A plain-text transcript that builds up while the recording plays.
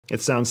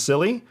It sounds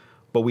silly,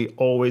 but we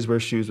always wear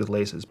shoes with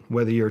laces.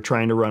 Whether you're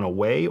trying to run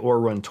away or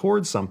run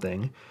towards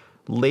something,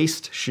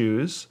 laced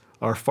shoes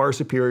are far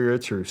superior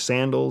to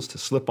sandals, to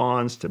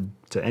slip-ons,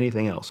 to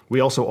anything else. We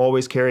also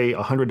always carry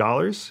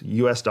 $100,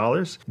 US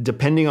dollars.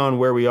 Depending on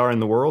where we are in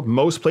the world,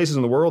 most places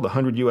in the world,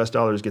 $100 US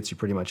dollars gets you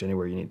pretty much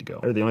anywhere you need to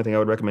go. The only thing I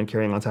would recommend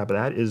carrying on top of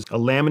that is a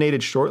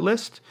laminated short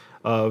list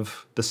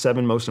of the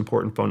 7 most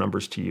important phone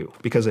numbers to you.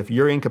 Because if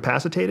you're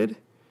incapacitated,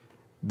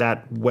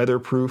 that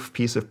weatherproof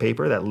piece of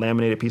paper, that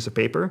laminated piece of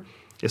paper,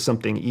 is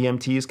something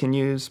EMTs can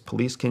use,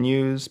 police can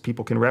use,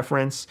 people can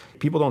reference.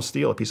 People don't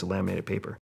steal a piece of laminated paper.